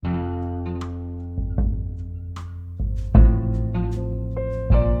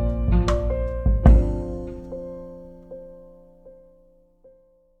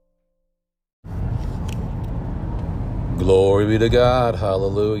Glory be to God.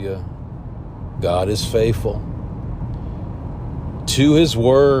 Hallelujah. God is faithful to his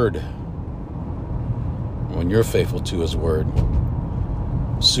word. When you're faithful to his word,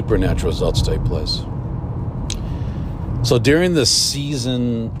 supernatural results take place. So during the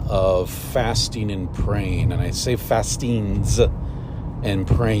season of fasting and praying, and I say fastings and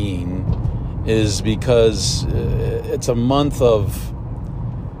praying, is because it's a month of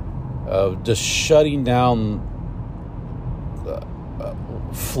just shutting down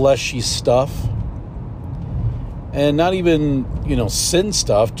fleshy stuff, and not even, sin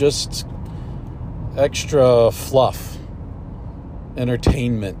stuff, just extra fluff,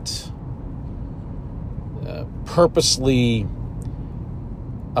 entertainment, purposely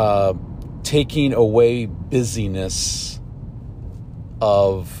taking away busyness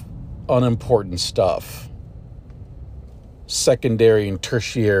of unimportant stuff, secondary and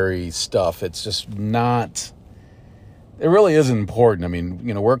tertiary stuff. It's just not, it really isn't important. I mean,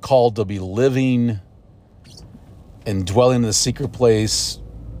 we're called to be living and dwelling in the secret place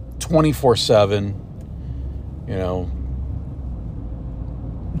 24/7.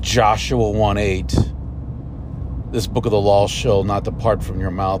 Joshua 1:8. This book of the law shall not depart from your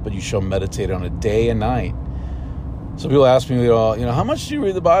mouth, but you shall meditate on it day and night. So people ask me, how much do you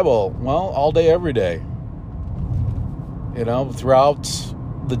read the Bible? Well, all day, every day. Throughout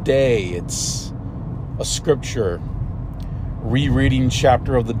the day, it's a scripture, rereading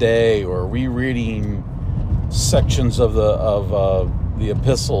chapter of the day, or rereading sections of the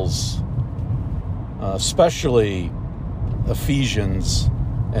epistles, especially Ephesians,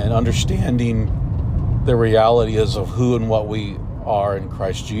 and understanding the reality is of who and what we are in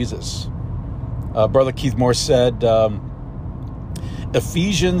Christ Jesus. Brother Keith Moore said,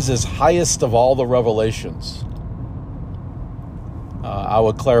 Ephesians is highest of all the revelations. I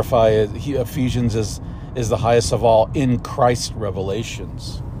would clarify, Ephesians is the highest of all in Christ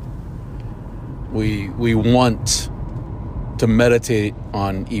revelations. We want to meditate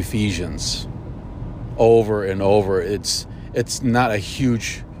on Ephesians over and over. It's not a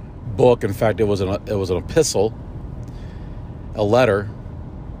huge book. In fact, it was an epistle, a letter,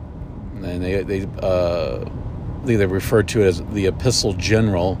 and they refer to it as the epistle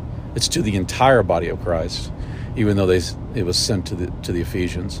general. It's to the entire body of Christ, even though it was sent to the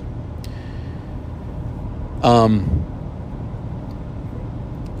Ephesians.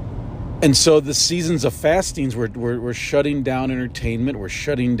 And so the seasons of fastings, we're shutting down entertainment, we're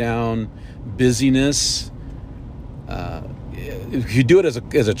shutting down busyness. If you do it as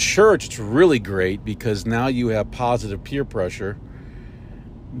a church, it's really great, because now you have positive peer pressure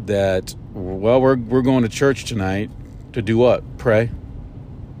that, we're going to church tonight to do what? Pray.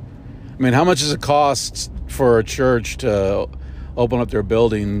 I mean, how much does it cost for a church to open up their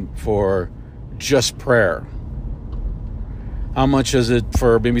building for just prayer? How much is it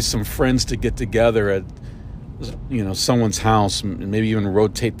for maybe some friends to get together at, someone's house, and maybe even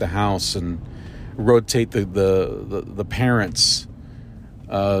rotate the house and rotate the parents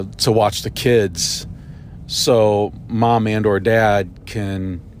to watch the kids, so mom and or dad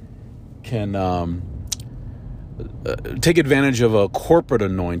can take advantage of a corporate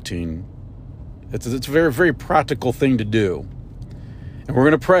anointing. It's a very, very practical thing to do. And we're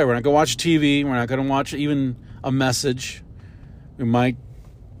going to pray. We're not going to watch TV. We're not going to watch even a message. We might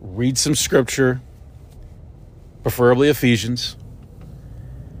read some scripture, preferably Ephesians.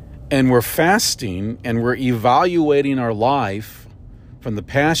 And we're fasting, and we're evaluating our life from the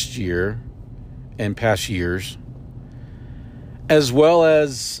past year and past years, as well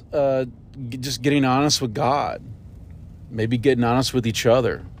as just getting honest with God, maybe getting honest with each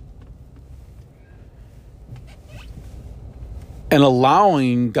other, and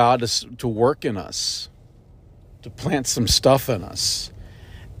allowing God to work in us, to plant some stuff in us.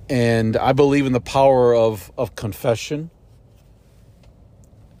 And I believe in the power of confession,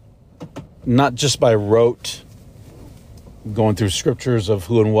 not just by rote, going through scriptures of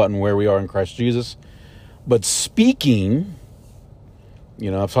who and what and where we are in Christ Jesus, but speaking.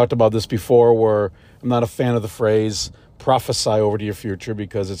 I've talked about this before, where I'm not a fan of the phrase prophesy over to your future,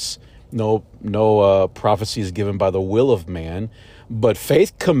 because it's no prophecy is given by the will of man, but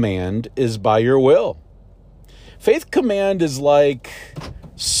faith command is by your will. Faith command is like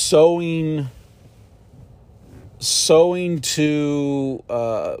sowing to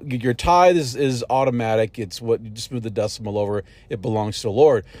your tithe is automatic. It's what you just move the decimal over. It belongs to the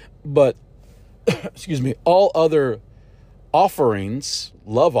Lord. But excuse me, all other offerings,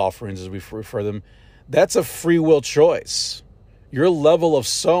 love offerings as we refer to them, that's a free will choice. Your level of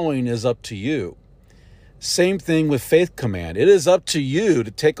sowing is up to you. Same thing with faith command. It is up to you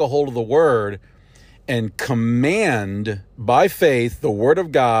to take a hold of the word and command by faith the word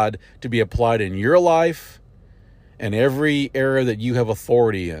of God to be applied in your life and every area that you have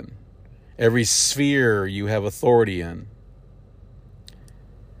authority in, every sphere you have authority in.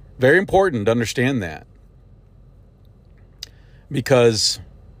 Very important to understand that, because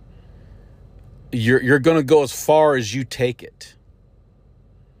you're going to go as far as you take it.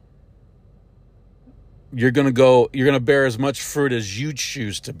 You're going to bear as much fruit as you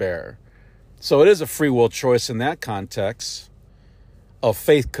choose to bear. So it is a free will choice in that context of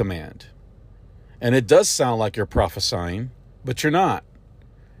faith command. And it does sound like you're prophesying, but you're not.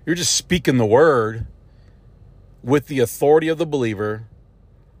 You're just speaking the word with the authority of the believer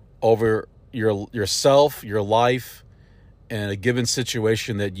over yourself, your life, and a given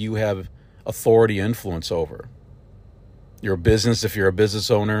situation that you have authority, influence over. Your business, if you're a business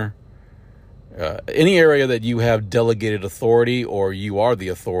owner, any area that you have delegated authority or you are the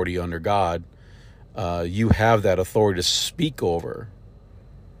authority under God, you have that authority to speak over.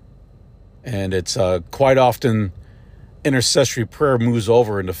 And it's quite often intercessory prayer moves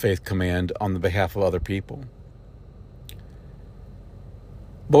over into faith command on the behalf of other people.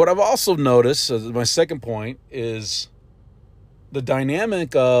 But what I've also noticed, my second point, is the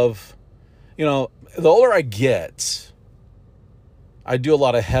dynamic of, the older I get, I do a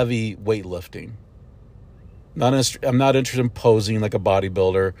lot of heavy weightlifting. I'm not interested in posing like a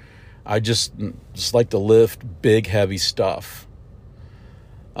bodybuilder. I just like to lift big, heavy stuff.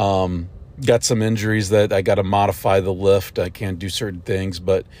 Got some injuries that I got to modify the lift. I can't do certain things,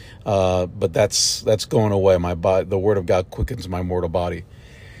 but that's going away. My body, the Word of God quickens my mortal body.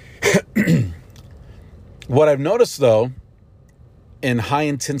 What I've noticed, though, in high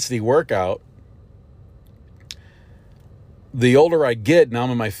intensity workout, the older I get, now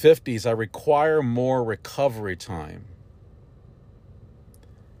I'm in my 50s, I require more recovery time.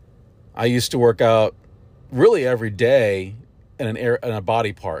 I used to work out really every day in a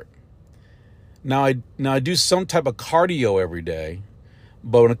body part. Now I do some type of cardio every day,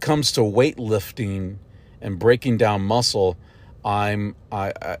 but when it comes to weightlifting and breaking down muscle,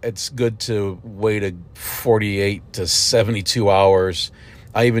 it's good to wait 48 to 72 hours.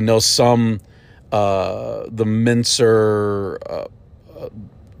 I even know the Mincer,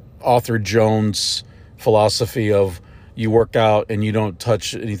 Arthur Jones philosophy of you work out and you don't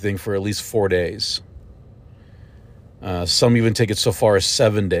touch anything for at least 4 days. Some even take it so far as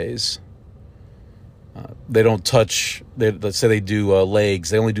 7 days. They don't touch, let's say they do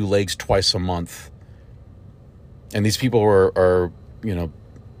legs. They only do legs twice a month. And these people are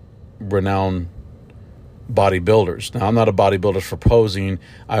renowned bodybuilders. Now, I'm not a bodybuilder for posing.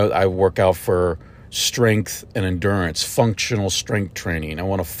 I work out for strength and endurance, functional strength training. I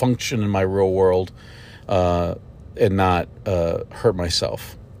want to function in my real world and not hurt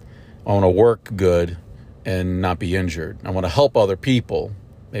myself. I want to work good and not be injured. I want to help other people,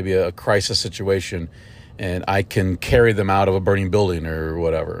 maybe a crisis situation, and I can carry them out of a burning building or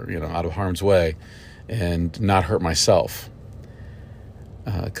whatever, out of harm's way and not hurt myself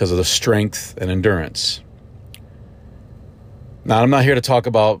because of the strength and endurance. Now, I'm not here to talk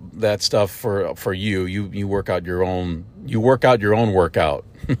about that stuff for you. You work out your own. You work out your own workout.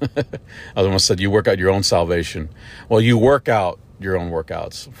 I almost said you work out your own salvation. Well, you work out your own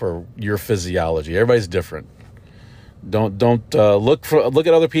workouts for your physiology. Everybody's different. Don't look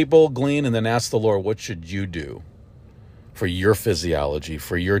at other people, glean, and then ask the Lord, what should you do for your physiology,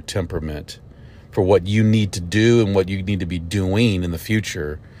 for your temperament, for what you need to do and what you need to be doing in the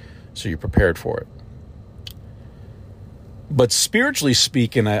future so you're prepared for it. But spiritually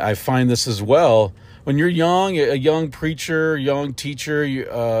speaking, I find this as well. When you're young, a young preacher, young teacher,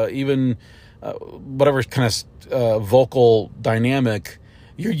 even whatever kind of vocal dynamic,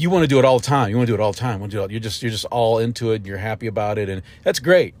 you want to do it all the time. You want to do it all the time. You're just all into it. And you're happy about it, and that's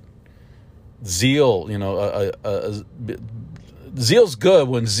great. Zeal, zeal's good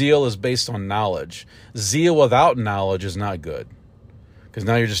when zeal is based on knowledge. Zeal without knowledge is not good, because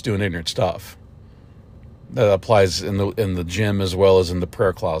now you're just doing ignorant stuff. That applies in the gym as well as in the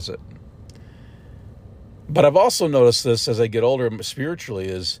prayer closet. But I've also noticed this as I get older spiritually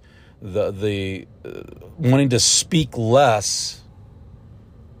is the wanting to speak less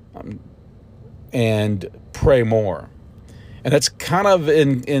and pray more, and that's kind of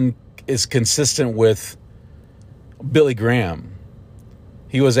is consistent with Billy Graham.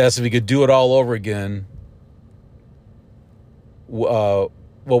 He was asked if he could do it all over again, what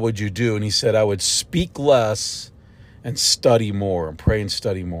would you do? And he said, I would speak less and study more, and pray and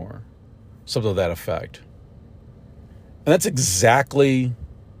study more. Something to that effect. And that's exactly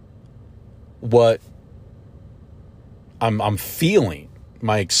what I'm feeling.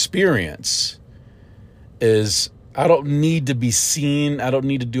 My experience is I don't need to be seen. I don't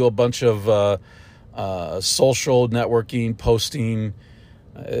need to do a bunch of social networking, posting.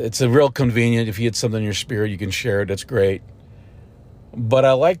 It's a real convenient. If you had something in your spirit, you can share it. That's great. But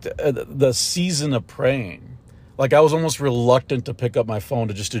I like the season of praying. Like, I was almost reluctant to pick up my phone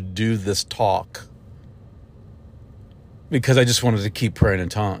to do this talk, because I just wanted to keep praying in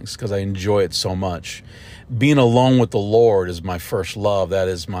tongues because I enjoy it so much. Being alone with the Lord is my first love. That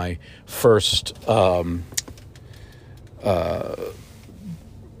is my first, that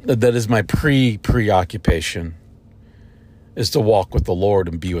is my preoccupation, is to walk with the Lord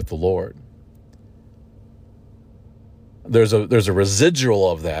and be with the Lord. There's a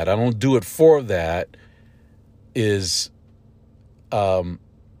residual of that. I don't do it for that. They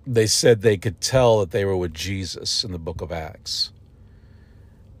said they could tell that they were with Jesus in the book of Acts.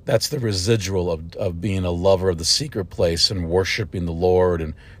 That's the residual of being a lover of the secret place and worshiping the Lord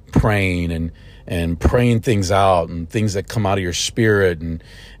and praying and praying things out and things that come out of your spirit and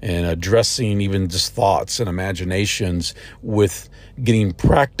addressing even just thoughts and imaginations with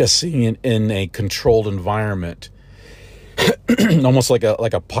practicing in a controlled environment. Almost like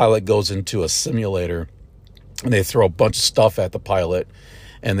a pilot goes into a simulator and they throw a bunch of stuff at the pilot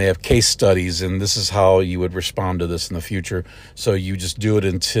and they have case studies, and this is how you would respond to this in the future. So you just do it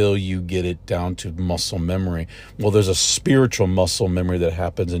until you get it down to muscle memory. Well, there's a spiritual muscle memory that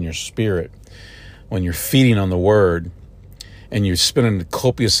happens in your spirit when you're feeding on the Word and you're spending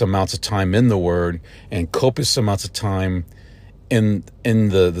copious amounts of time in the Word and copious amounts of time in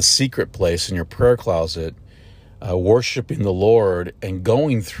the secret place in your prayer closet, worshiping the Lord and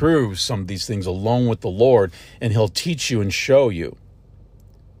going through some of these things alone with the Lord, and He'll teach you and show you.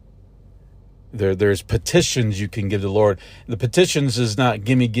 There's petitions you can give the Lord. The petitions is not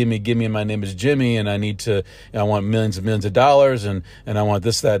gimme, my name is Jimmy, and I want millions and millions of dollars, and I want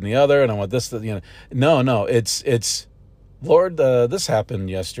this, that, and the other, and I want this, that, No, it's Lord, this happened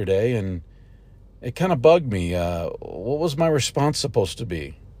yesterday, and it kind of bugged me. What was my response supposed to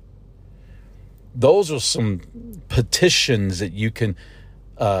be? Those are some petitions that you can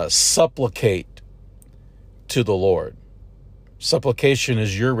supplicate to the Lord. Supplication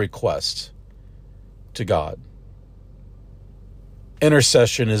is your request to God.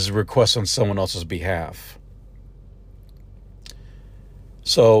 Intercession is a request on someone else's behalf.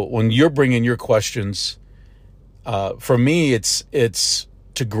 So when you're bringing your questions, for me, it's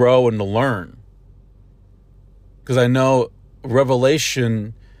to grow and to learn. Because I know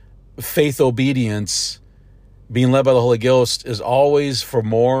revelation, faith, obedience, being led by the Holy Ghost is always for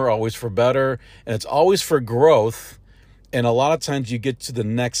more, always for better, and it's always for growth. And a lot of times you get to the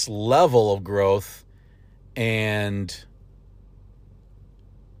next level of growth and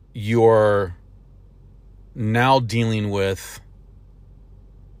you're now dealing with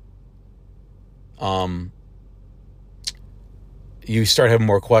you start having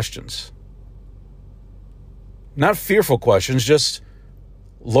more questions. Not fearful questions, just,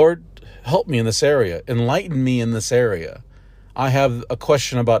 Lord, help me in this area. Enlighten me in this area. I have a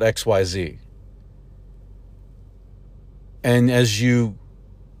question about XYZ. And as you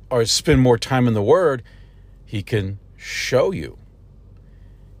spend more time in the Word, He can show you.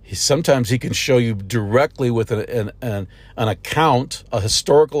 Sometimes He can show you directly with an account, a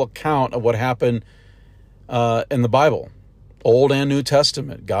historical account of what happened in the Bible, Old and New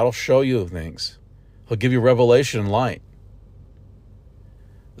Testament. God will show you things. He'll give you revelation and light.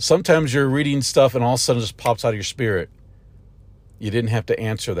 Sometimes you're reading stuff and all of a sudden it just pops out of your spirit. You didn't have to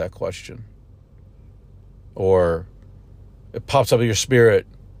answer that question. Or it pops up in your spirit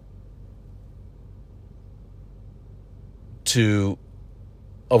to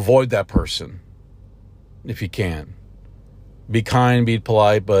avoid that person if you can. Be kind, be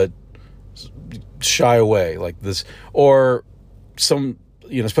polite, but shy away like this. Or some,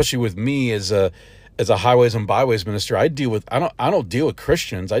 especially with me as a highways and byways minister, I don't deal with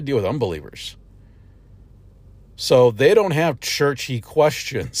Christians, I deal with unbelievers. So they don't have churchy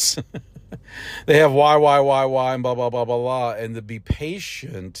questions. They have why, and blah, blah, blah, blah, blah. And to be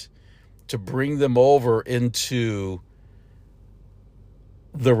patient to bring them over into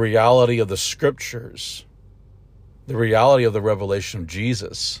the reality of the scriptures, the reality of the revelation of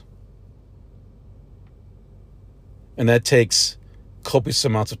Jesus. And that takes copious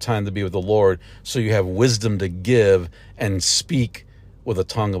amounts of time to be with the Lord, so you have wisdom to give and speak with the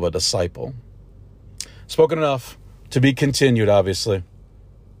tongue of a disciple. Spoken enough, to be continued, obviously.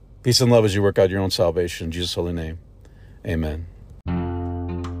 Peace and love as you work out your own salvation. In Jesus' holy name, amen.